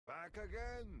back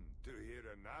again to hear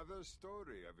another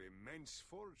story of immense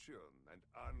fortune and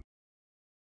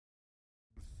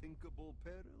unthinkable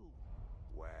peril?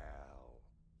 Well,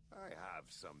 I have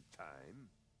some time.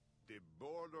 The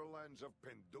Borderlands of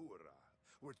Pandora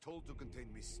were told to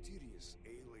contain mysterious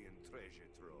alien treasure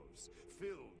troves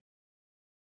filled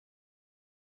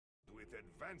with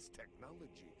advanced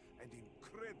technology and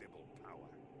incredible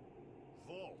power.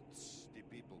 Vaults, the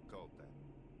people called them.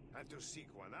 And to seek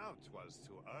one out was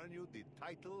to earn you the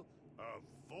title of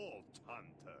Vault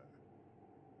Hunter.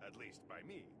 At least by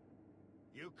me.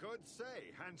 You could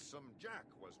say Handsome Jack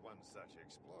was one such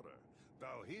explorer,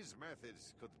 though his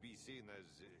methods could be seen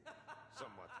as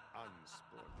somewhat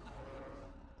unsporting.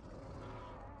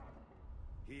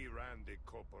 He ran the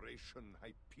corporation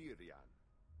Hyperion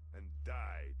and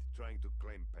died trying to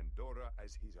claim Pandora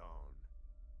as his own.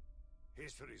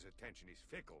 History's attention is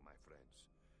fickle, my friends.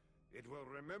 It will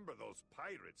remember those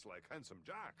pirates like Handsome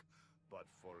Jack, but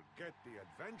forget the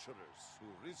adventurers who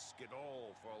risk it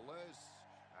all for less,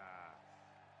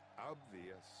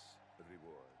 obvious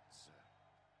rewards.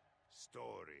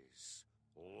 Stories,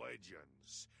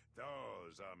 legends,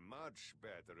 those are much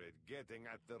better at getting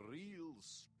at the real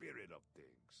spirit of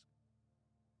things.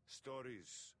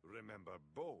 Stories remember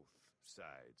both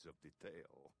sides of the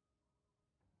tale.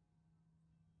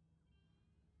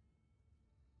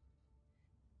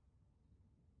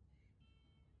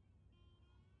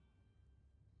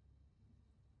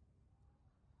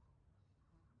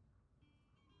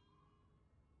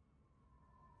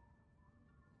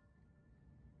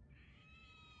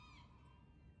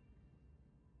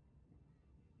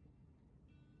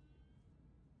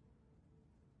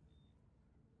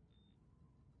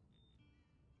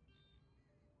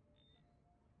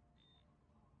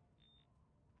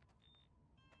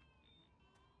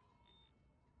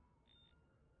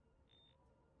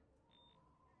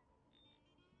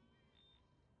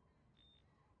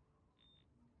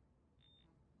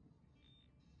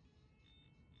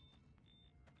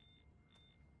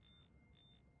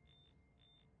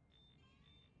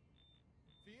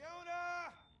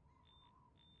 Fiona!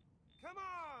 Come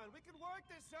on, we can work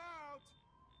this out!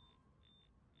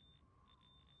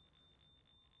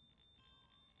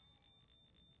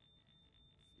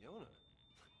 Fiona?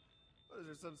 What, is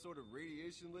there some sort of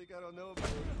radiation leak I don't know about?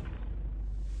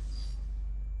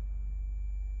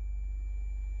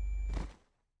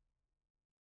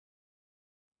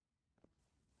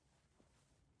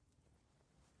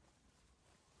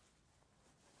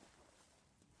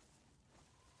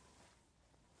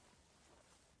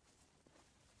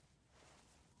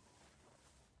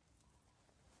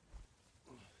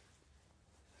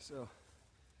 So,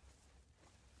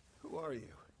 who are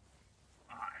you?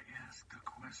 I ask the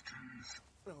questions.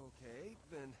 Okay,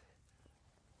 then,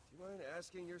 do you mind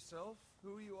asking yourself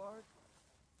who you are?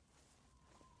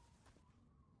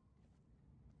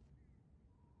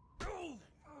 Oh!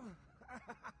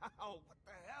 Ow, what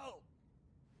the hell?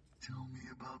 Tell me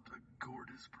about the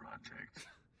Gortys project.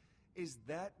 Is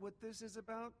that what this is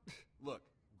about? Look,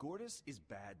 Gortys is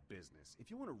bad business. If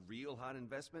you want a real hot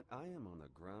investment, I am on the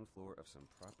ground floor of some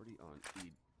property on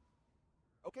Eden.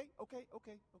 Okay.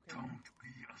 Don't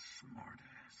be a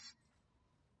smartass.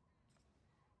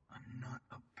 I'm not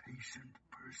a patient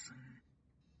person.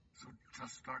 So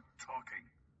just start talking.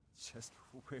 Just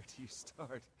where do you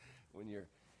start when you're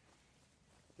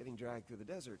getting dragged through the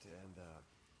desert and,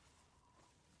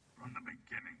 From the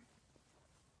beginning.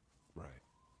 Right.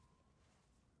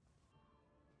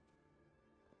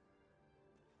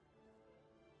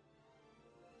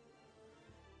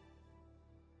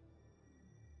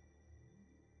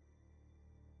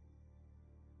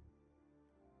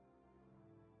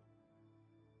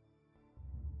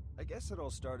 I guess it all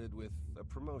started with a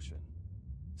promotion.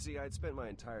 See, I'd spent my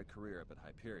entire career up at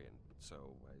Hyperion,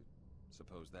 so I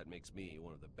suppose that makes me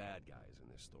one of the bad guys in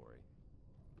this story.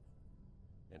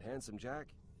 And Handsome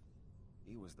Jack,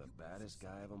 he was the baddest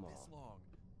guy of them all. This long.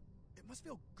 It must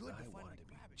feel good to I finally wanted to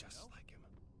be grab it, just you know? like him.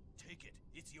 Take it.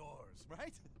 It's yours,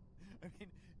 right? I mean,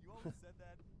 you always said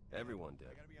that. Everyone did.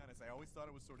 I gotta be honest, I always thought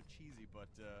it was sort of cheesy, but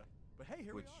hey,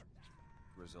 here Which we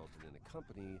are. resulted in a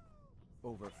company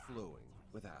overflowing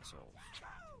with assholes.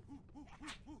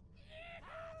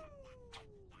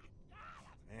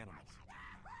 Animals.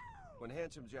 When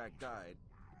Handsome Jack died,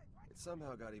 it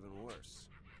somehow got even worse.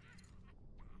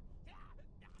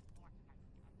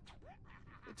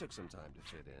 It took some time to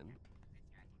fit in.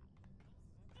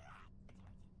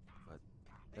 But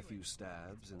a few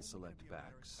stabs and select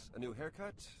backs, a new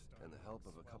haircut, and the help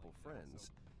of a couple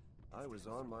friends, I was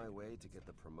on my way to get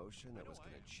the promotion that was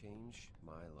going to change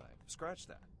my life. Scratch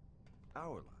that.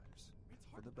 Our lives.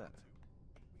 For the better.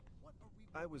 What are we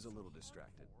I was a little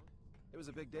distracted. It was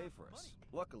a big day for us.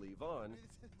 Luckily, Vaughn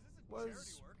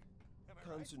was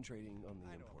concentrating on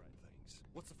the important things.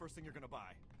 What's the first thing you're gonna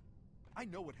buy? I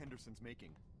know what Henderson's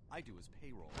making. I do his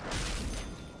payroll.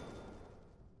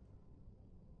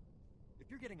 If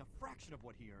you're getting a fraction of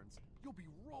what he earns, you'll be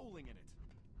rolling in it.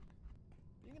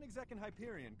 Being an exec in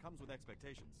Hyperion comes with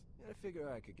expectations. I figure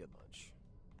I could get lunch.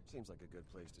 Seems like a good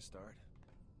place to start.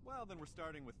 Well, then we're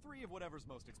starting with 3 of whatever's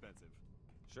most expensive.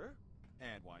 Sure.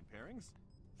 And wine pairings.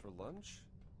 For lunch?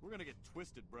 We're gonna get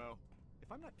twisted, bro.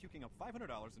 If I'm not puking up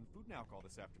 $500 in food and alcohol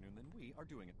this afternoon, then we are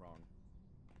doing it wrong.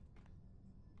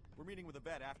 We're meeting with a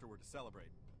vet afterward to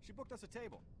celebrate. She booked us a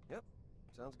table. Yep.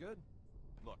 Sounds good.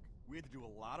 Look, we had to do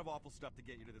a lot of awful stuff to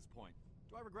get you to this point.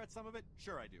 Do I regret some of it?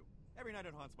 Sure I do. Every night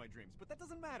it haunts my dreams, but that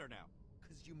doesn't matter now.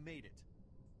 Because you made it.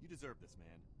 You deserve this,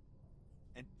 man.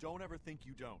 And don't ever think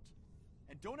you don't.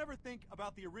 And don't ever think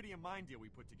about the Iridium mine deal we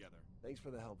put together. Thanks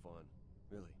for the help, Vaughn.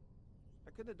 Really.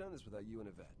 I couldn't have done this without you and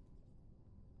Yvette.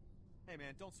 Hey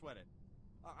man, don't sweat it.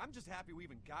 I'm just happy we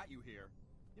even got you here.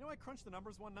 You know, I crunched the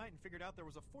numbers one night and figured out there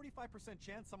was a 45%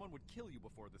 chance someone would kill you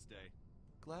before this day.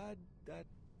 Glad that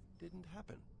didn't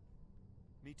happen.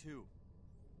 Me too.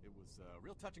 It was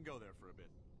real touch and go there for a bit.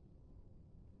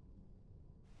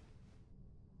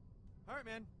 Alright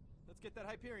man, let's get that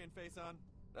Hyperion face on.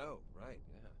 Oh, right,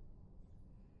 yeah.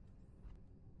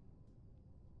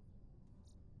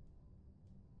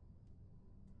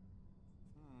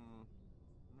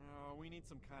 No, we need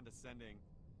some condescending.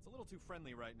 It's a little too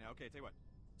friendly right now. Okay, tell you what.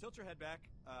 Tilt your head back,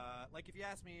 like if you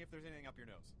ask me if there's anything up your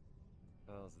nose.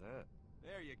 How's that?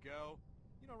 There you go.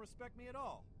 You don't respect me at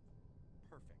all.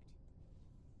 Perfect.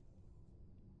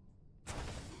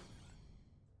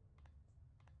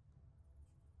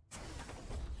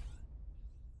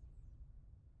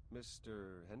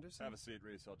 Mr. Henderson? Have a seat,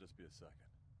 Reese. I'll just be a second.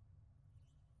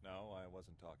 No, I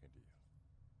wasn't talking to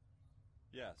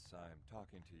you. Yes, I'm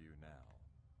talking to you now.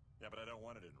 Yeah, but I don't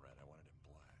want it in red. I want it in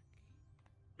black.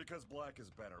 Because black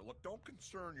is better. Look, don't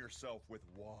concern yourself with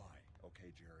why,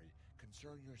 okay, Jerry?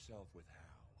 Concern yourself with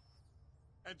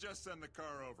how. And just send the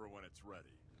car over when it's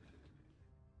ready.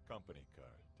 Company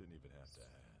car. Didn't even have to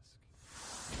ask.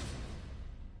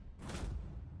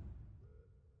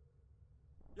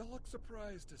 You look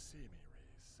surprised to see me,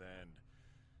 Reese, and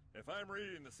if I'm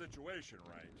reading the situation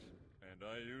right, and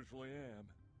I usually am,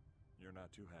 you're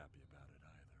not too happy about it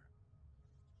either.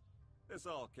 This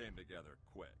all came together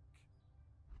quick.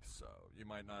 So, you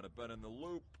might not have been in the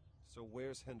loop. So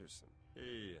where's Henderson?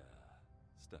 He,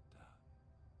 stepped out.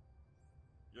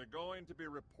 You're going to be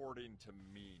reporting to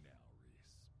me now,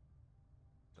 Reese.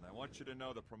 And I want you to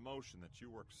know the promotion that you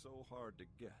worked so hard to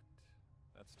get,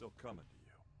 that's still coming to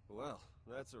you. Well,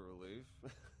 that's a relief.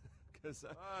 Because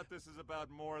But this is about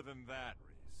more than that,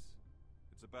 Reese.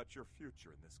 It's about your future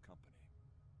in this company.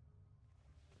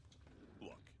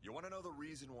 Look, you want to know the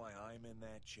reason why I'm in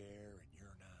that chair and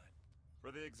you're not?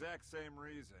 For the exact same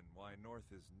reason why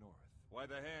North is North. Why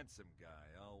the handsome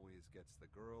guy always gets the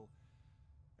girl.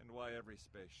 And why every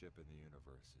spaceship in the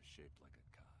universe is shaped like a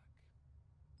cock.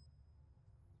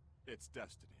 It's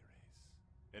destiny, Reese.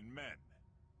 And men,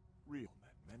 real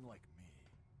men like me,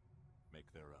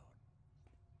 make their own.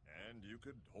 And you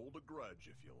could hold a grudge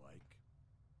if you like.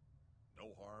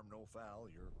 No harm, no foul.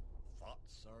 Your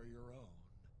thoughts are your own.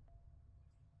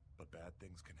 But bad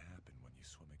things can happen when you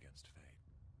swim against fate.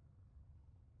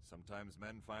 Sometimes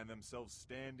men find themselves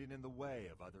standing in the way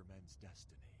of other men's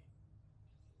destiny.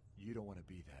 You don't want to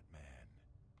be that man.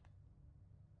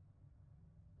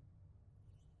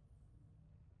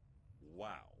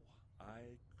 Wow.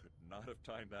 I could not have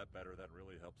timed that better. That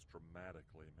really helps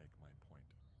dramatically make my point.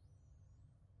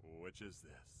 Which is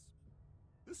this.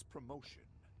 This promotion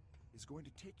is going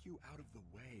to take you out of the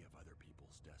way of other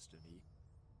people's destiny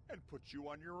and put you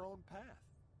on your own path.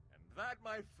 And that,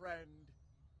 my friend,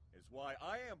 is why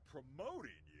I am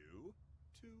promoting you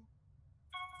to...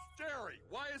 Jerry,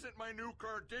 why isn't my new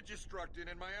car digistructing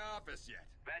in my office yet?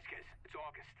 Vasquez, it's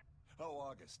August. Oh,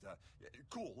 August.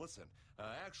 Cool, listen.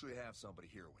 I actually have somebody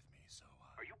here with me, so...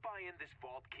 Are you buying this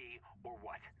vault key or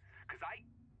what? Because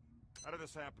How did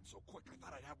this happen so quick? I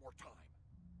thought I'd have more time.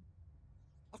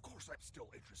 Of course I'm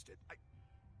still interested.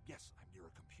 Yes, I'm near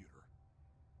a computer.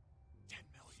 10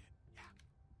 million, yeah.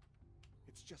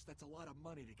 It's just that's a lot of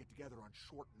money to get together on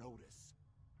short notice.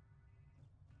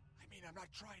 I mean, I'm not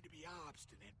trying to be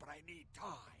obstinate, but I need time.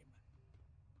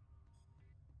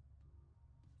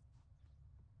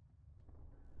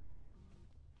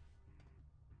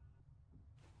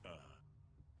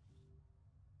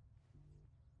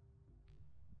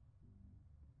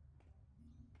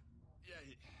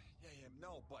 Yeah,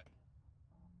 no, but...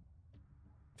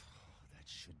 that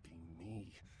should be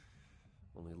me.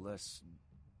 Only less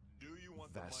Do you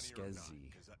want the money or not?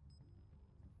 Vasquez-y. 'Cause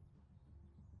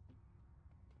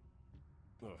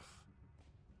Ugh.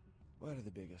 Why do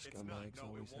the biggest it's not. scumbags No,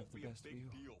 always it have won't the be a best big view?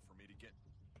 deal for me to get.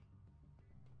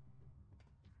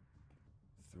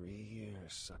 3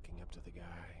 years sucking up to the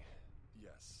guy.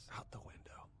 Yes. Out the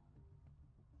window.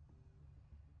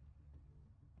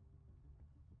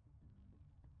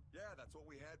 Yeah, that's what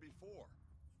we had before.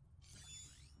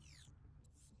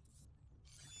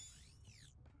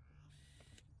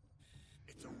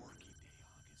 It's a working day,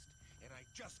 August, and I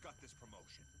just got this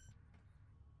promotion.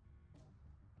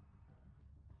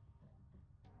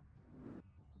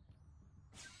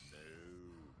 No,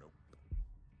 nope.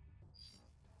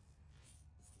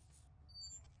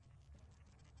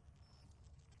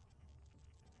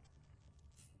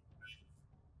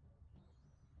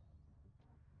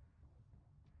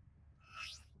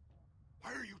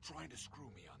 Why are you trying to screw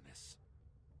me on this?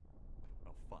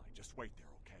 Oh, fine. Just wait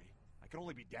there, okay? I can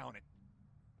only be down at...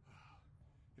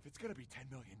 If it's gonna be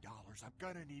 $10 million, I'm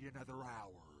gonna need another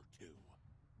hour or two.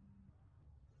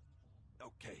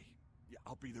 Okay. Yeah,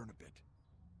 I'll be there in a bit.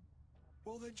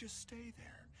 Well, then just stay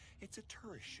there. It's a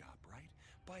tourist shop, right?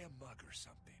 Buy a mug or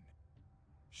something.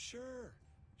 Sure.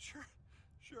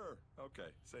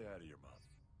 Okay, say hi to your mom.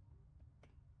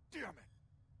 Damn it!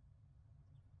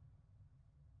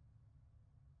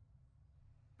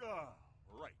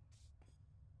 Right.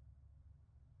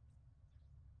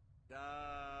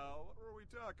 What were we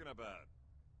talking about?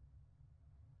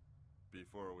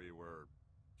 Before we were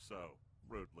so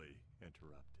rudely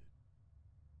interrupted.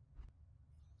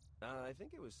 I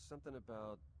think it was something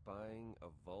about buying a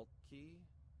vault key,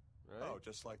 right? Oh,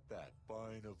 just like that.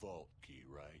 Buying a vault key,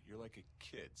 right? You're like a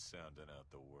kid sounding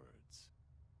out the words.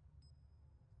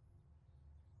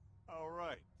 All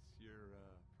right, your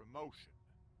promotion.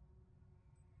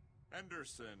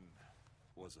 Henderson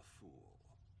was a fool.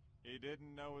 He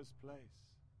didn't know his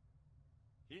place.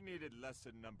 He needed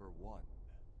lesson number 1.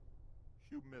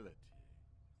 Humility.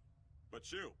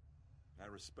 But you, I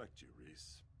respect you,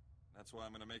 Reese. That's why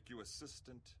I'm gonna make you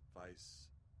assistant vice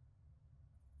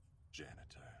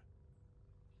janitor.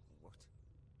 What?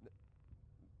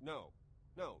 No,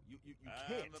 you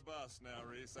can't. I'm the boss now,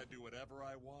 Reese. I do whatever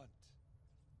I want.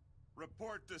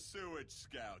 Report to Sewage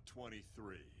Scout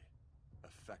 23.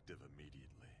 Effective immediately.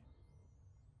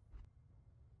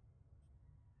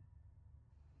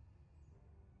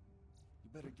 You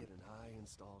better get an eye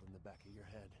installed in the back of your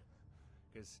head.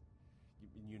 Because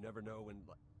you never know when,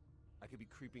 like, I could be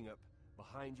creeping up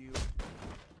behind you.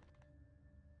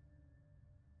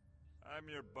 I'm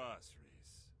your boss,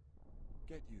 Reese.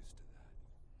 Get used to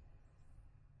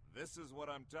that. This is what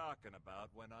I'm talking about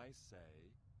when I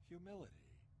say humility.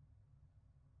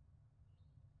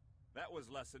 That was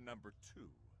lesson number 2.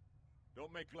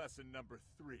 Don't make lesson number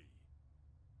 3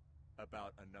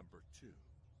 about a number 2.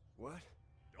 What?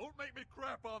 Don't make me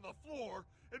crap on the floor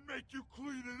and make you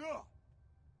clean it up!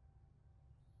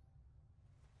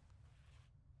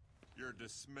 You're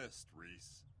dismissed,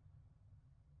 Reese.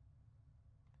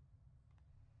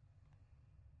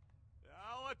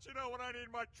 I'll let you know when I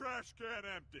need my trash can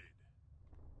emptied.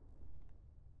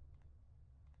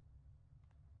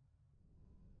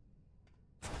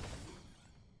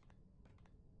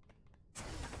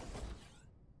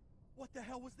 What the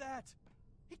hell was that?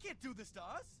 He can't do this to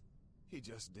us! He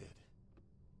just did.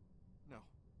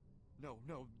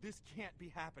 No, this can't be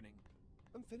happening.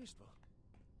 I'm finished, Bo.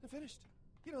 I'm finished.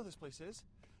 You know how this place is.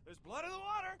 There's blood in the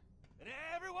water, and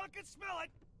everyone can smell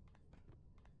it!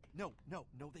 No,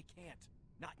 they can't.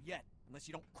 Not yet, unless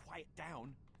you don't quiet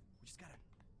down. We just gotta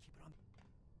keep it on.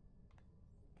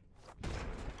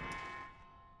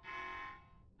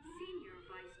 Senior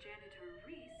Vice Janitor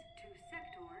Reese to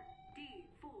Sector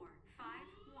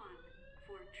D451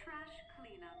 for trash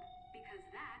cleanup, because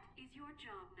that is your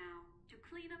job now, to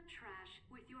clean up trash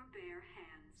with your bare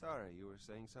hands. Sorry, you were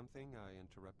saying something? I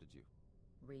interrupted you.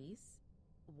 Reese,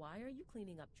 why are you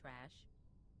cleaning up trash?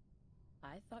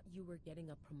 I thought you were getting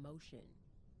a promotion.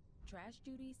 Trash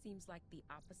duty seems like the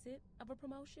opposite of a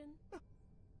promotion.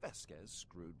 Vasquez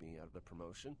screwed me out of the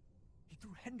promotion. He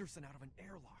threw Henderson out of an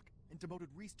airlock and demoted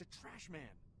Reese to trash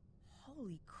man.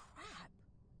 Holy crap.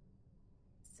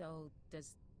 So,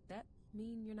 does that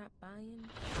mean you're not buying?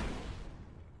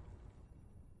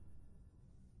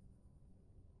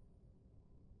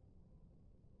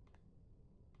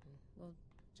 Well,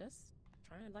 just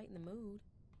trying to lighten the mood.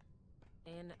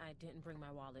 And I didn't bring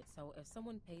my wallet, so if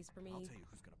someone pays for me... I'll tell you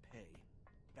who's gonna pay.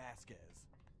 Vasquez.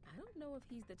 I don't know if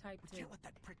he's the type We to... can't let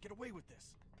that prick get away with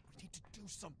this. We need to do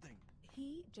something.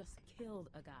 He just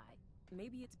killed a guy.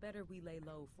 Maybe it's better we lay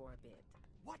low for a bit.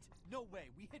 What? No way.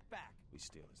 We hit back. We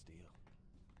steal his deal.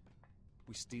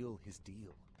 We steal his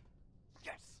deal.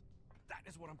 Yes! That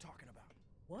is what I'm talking about.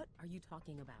 What are you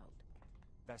talking about?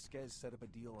 Vasquez set up a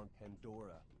deal on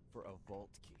Pandora for a vault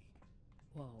key.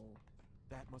 Whoa.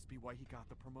 That must be why he got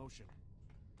the promotion.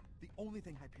 The only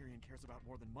thing Hyperion cares about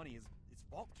more than money is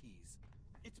vault keys.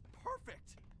 It's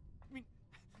perfect! I mean,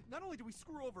 not only do we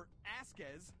screw over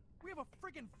Vasquez, we have a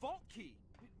friggin' vault key!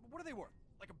 I mean, what are they worth?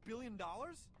 Like $1 billion?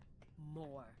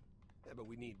 More. Yeah, but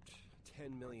we need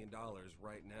 $10 million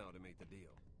right now to make the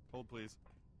deal. Hold, please.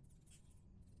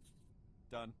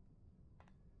 Done.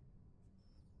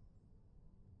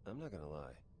 I'm not gonna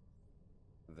lie.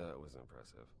 That was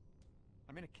impressive.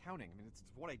 I'm in accounting. I mean, it's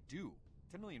what I do.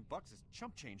 $10 million is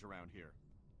chump change around here.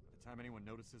 By the time anyone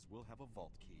notices, we'll have a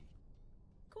vault key.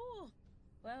 Cool.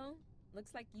 Well,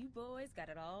 looks like you boys got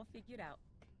it all figured out.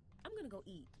 I'm gonna go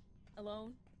eat.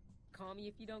 Alone? Call me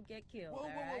if you don't get killed, Whoa, all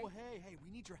right? hey,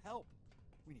 we need your help.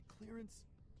 We need clearance,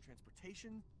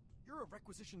 transportation. You're a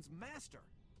requisitions master.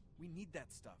 We need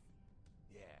that stuff.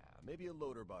 Yeah, maybe a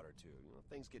loader bot or two. You know,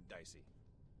 things get dicey.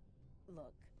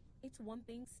 Look, it's one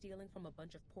thing stealing from a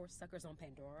bunch of poor suckers on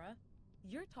Pandora.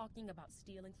 You're talking about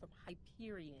stealing from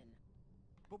Hyperion.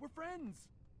 But we're friends.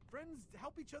 Friends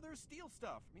help each other steal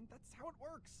stuff. I mean, that's how it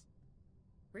works.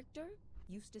 Richter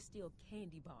used to steal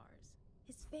candy bars.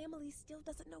 His family still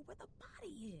doesn't know where the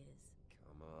body is.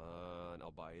 Come on,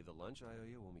 I'll buy you the lunch I owe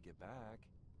you when we get back.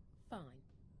 Fine.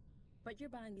 But you're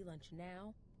buying me lunch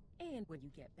now and when you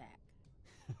get back.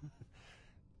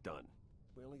 Done.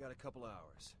 We only got a couple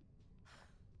hours.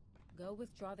 Go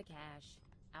withdraw the cash.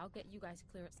 I'll get you guys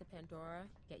clearance to Pandora,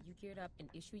 get you geared up, and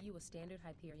issue you a standard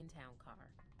Hyperion town car.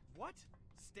 What?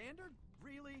 Standard?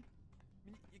 Really? I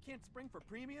mean, you can't spring for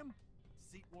premium?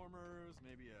 Seat warmers,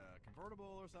 maybe a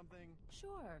convertible or something?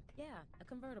 Sure, yeah, a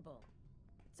convertible.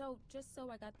 So, just so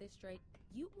I got this straight,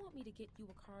 you want me to get you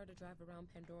a car to drive around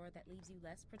Pandora that leaves you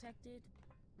less protected,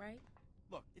 right?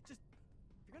 Look, it just...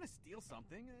 If you're gonna steal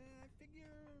something, I figure...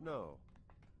 No.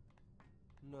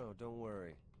 No, don't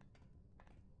worry.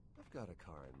 I've got a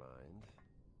car in mind.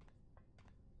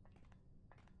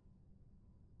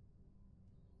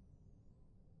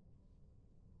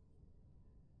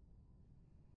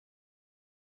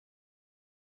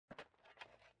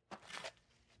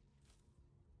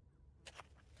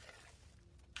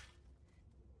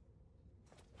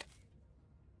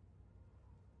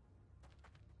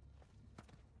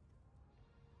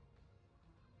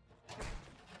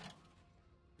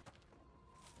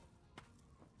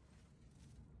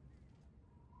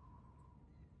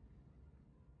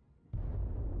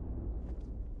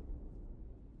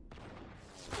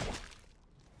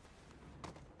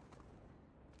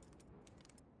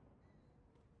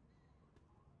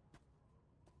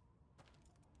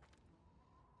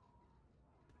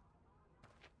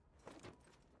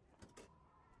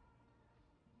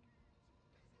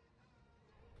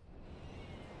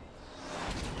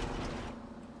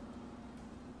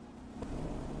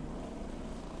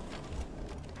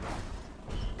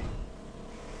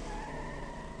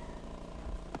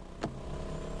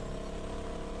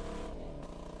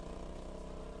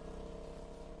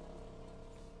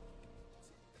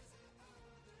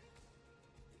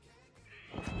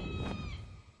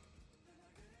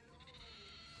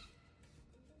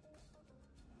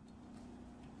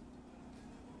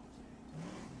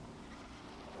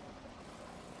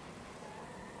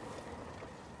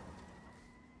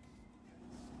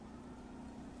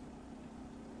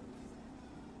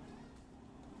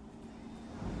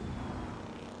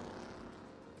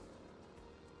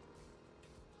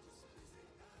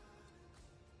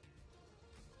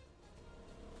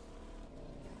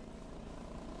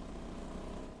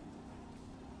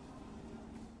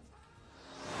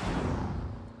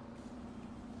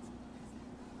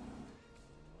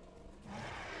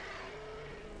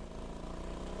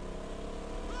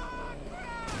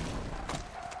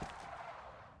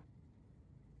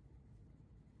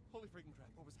 Holy freaking crap,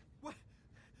 what was that?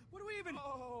 What do we even...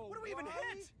 Oh, what do we even why?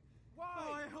 hit? Why?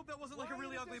 Oh, I hope that wasn't like a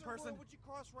really ugly person. What'd you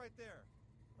cross right there?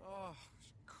 Oh,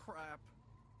 crap.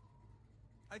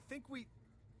 I think we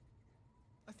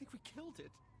killed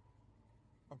it.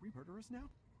 Are we murderers now?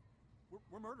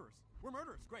 We're murderers. We're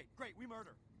murderers. Great, we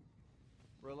murder.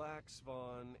 Relax,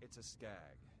 Vaughn. It's a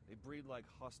skag. They breed like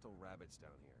hostile rabbits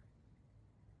down here.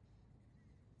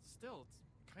 Still,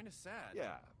 it's kind of sad.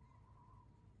 Yeah.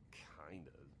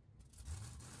 Kinda.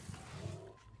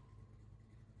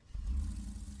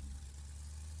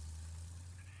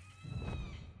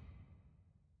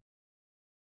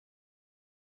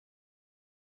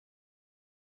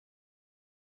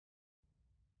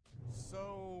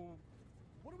 So,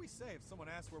 what do we say if someone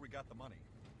asks where we got the money?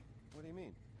 What do you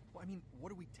mean? Well, I mean, what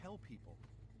do we tell people?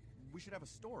 We should have a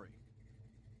story.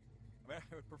 I mean,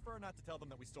 I would prefer not to tell them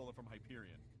that we stole it from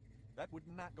Hyperion. That would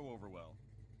not go over well.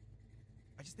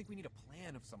 I just think we need a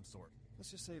plan of some sort.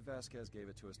 Let's just say Vasquez gave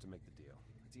it to us to make the deal.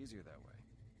 It's easier that way.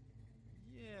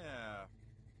 Yeah.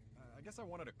 I guess I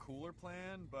wanted a cooler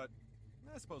plan, but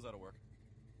I suppose that'll work.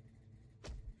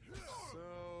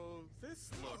 So,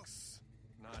 this looks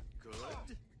not good.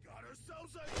 Got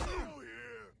ourselves a hero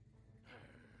here!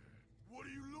 What are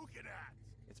you looking at?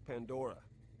 It's Pandora.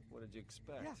 What did you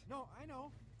expect? Yeah, no, I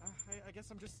know. I guess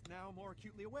I'm just now more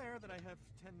acutely aware that I have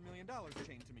 $10 million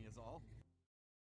chained to me is all.